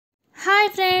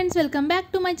Hi friends, welcome back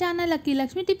to my channel lucky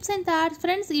Lakshmi tips and thoughts.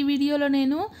 Friends, ఈ వీడియోలో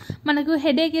నేను మనకు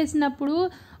హెడేక్ వేసినప్పుడు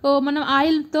మనం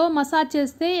ఆయిల్తో మసాజ్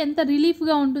చేస్తే ఎంత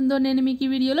రిలీఫ్గా ఉంటుందో నేను మీకు ఈ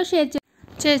వీడియోలో షేర్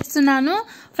చేస్తున్నాను.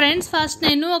 ఫ్రెండ్స్, ఫస్ట్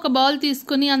నేను ఒక బౌల్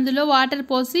తీసుకుని అందులో వాటర్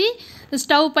పోసి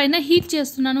స్టవ్ పైన హీట్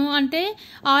చేస్తున్నాను. అంటే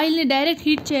ఆయిల్ని డైరెక్ట్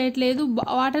హీట్ చేయట్లేదు,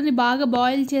 వాటర్ని బాగా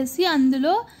బాయిల్ చేసి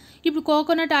అందులో ఇప్పుడు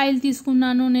కోకోనట్ ఆయిల్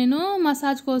తీసుకున్నాను నేను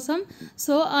మసాజ్ కోసం.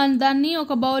 సో దాన్ని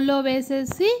ఒక బౌల్లో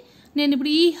వేసేసి నేను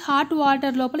ఇప్పుడు ఈ హాట్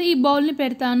వాటర్ లోపల ఈ బౌల్ని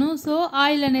పెడతాను. సో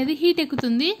ఆయిల్ అనేది హీట్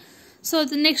ఎక్కుతుంది. సో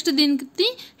నెక్స్ట్ దీనికి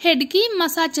హెడ్కి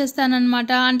మసాజ్ చేస్తాను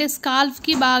అనమాట. అంటే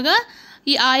స్కాల్ఫ్కి బాగా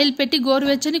ఈ ఆయిల్ పెట్టి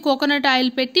గోరువెచ్చని కోకోనట్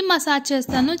ఆయిల్ పెట్టి మసాజ్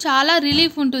చేస్తాను. చాలా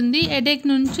రిలీఫ్ ఉంటుంది, హెడేక్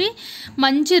నుంచి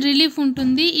మంచి రిలీఫ్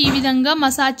ఉంటుంది ఈ విధంగా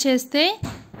మసాజ్ చేస్తే.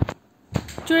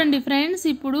 చూడండి ఫ్రెండ్స్,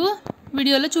 ఇప్పుడు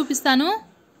వీడియోలో చూపిస్తాను.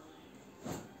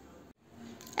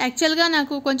 యాక్చువల్గా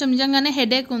నాకు కొంచెం నిజంగానే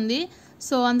హెడేక్ ఉంది.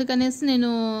 సో అందుకనేసి నేను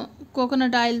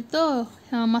కోకోనట్ ఆయిల్తో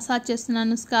మసాజ్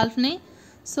చేస్తున్నాను స్కాల్ఫ్ని.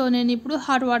 సో నేను ఇప్పుడు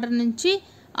హాట్ వాటర్ నుంచి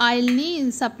ఆయిల్ని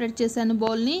సపరేట్ చేశాను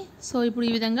బౌల్ని. సో ఇప్పుడు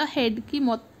ఈ విధంగా హెడ్కి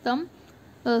మొత్తం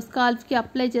స్కాల్ఫ్కి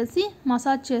అప్లై చేసి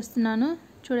మసాజ్ చేస్తున్నాను.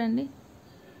 చూడండి,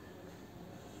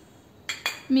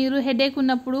 మీరు హెడేక్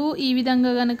ఉన్నప్పుడు ఈ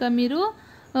విధంగా కనుక మీరు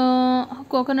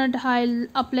కోకోనట్ ఆయిల్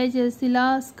అప్లై చేసి ఇలా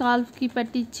స్కాల్ఫ్కి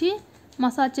పట్టించి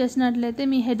మసాజ్ చేసినట్లయితే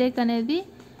మీ హెడేక్ అనేది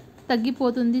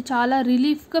తగ్గిపోతుంది, చాలా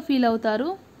రిలీఫ్గా ఫీల్ అవుతారు.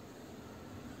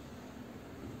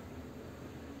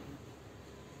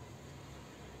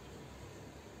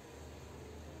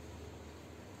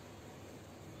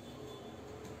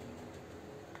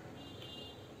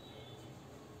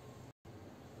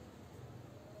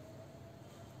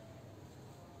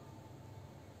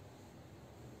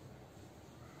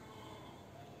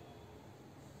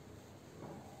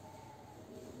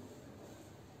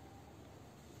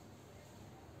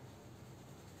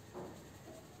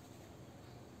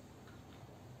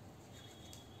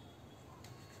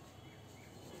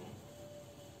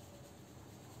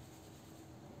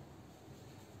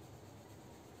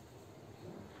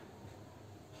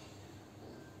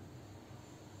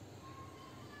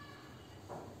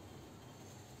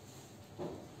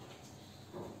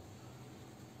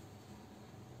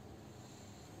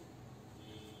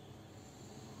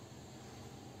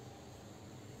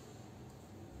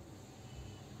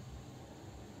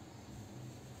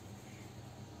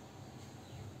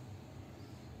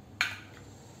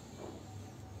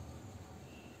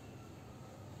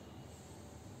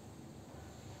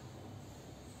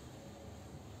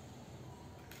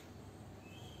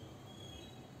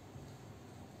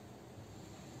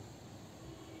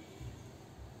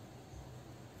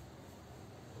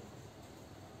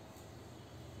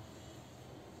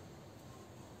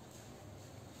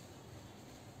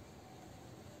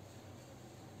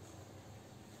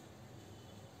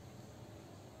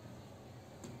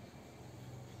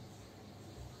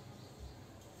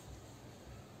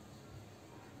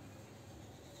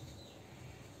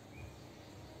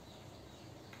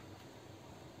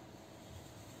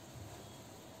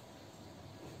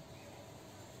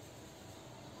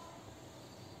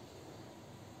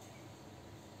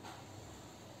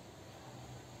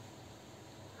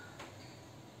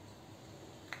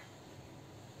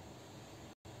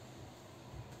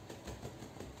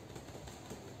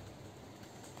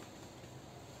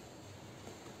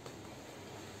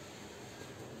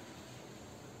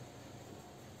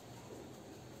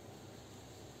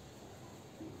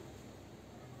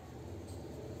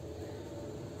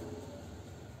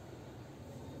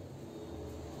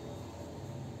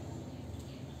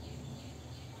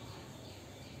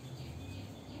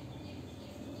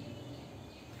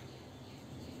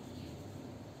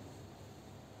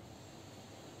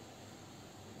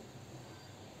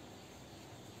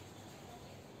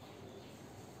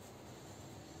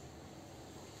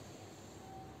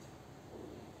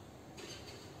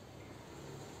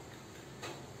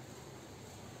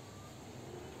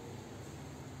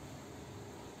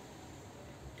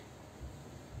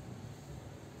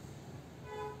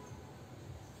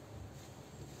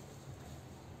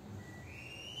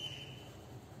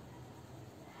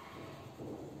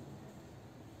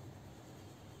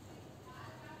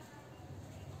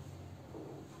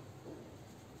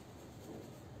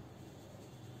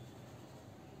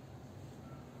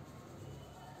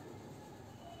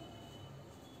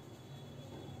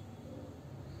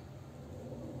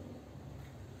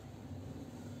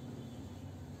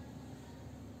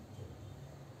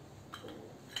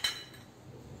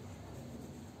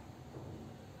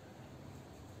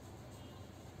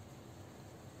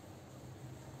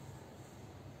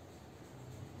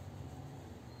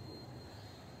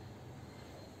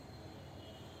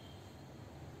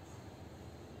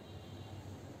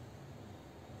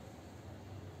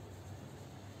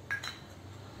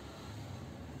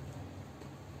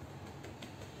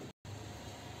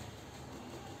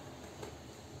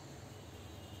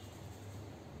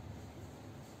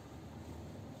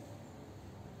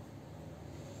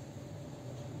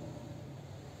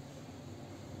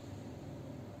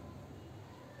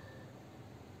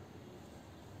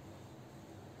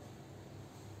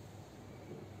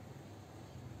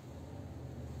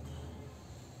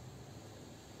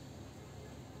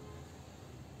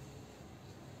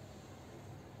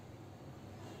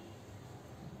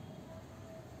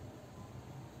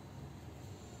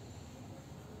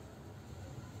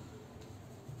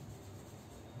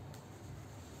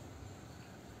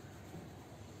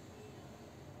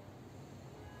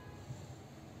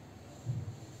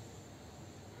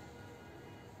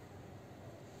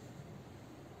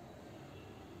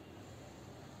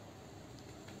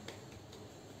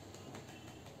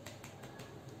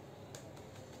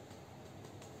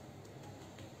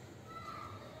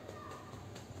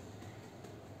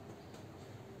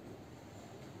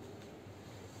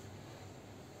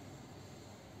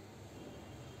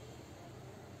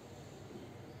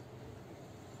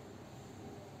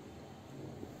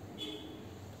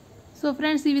 సో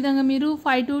ఫ్రెండ్స్ ఈ విధంగా మీరు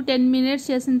 5 to 10 minutes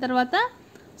చేసిన తర్వాత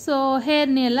సో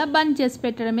హెయిర్ని ఎలా బంద్ చేసి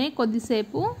పెట్టడమే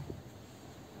కొద్దిసేపు.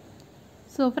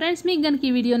 సో ఫ్రెండ్స్ మీకు కనుక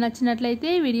ఈ వీడియో నచ్చినట్లయితే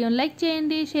వీడియోని లైక్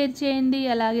చేయండి, షేర్ చేయండి,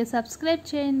 అలాగే సబ్స్క్రైబ్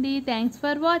చేయండి. Thanks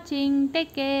for watching.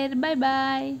 Take care. Bye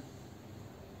bye.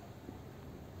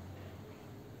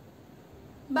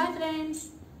 Bye friends.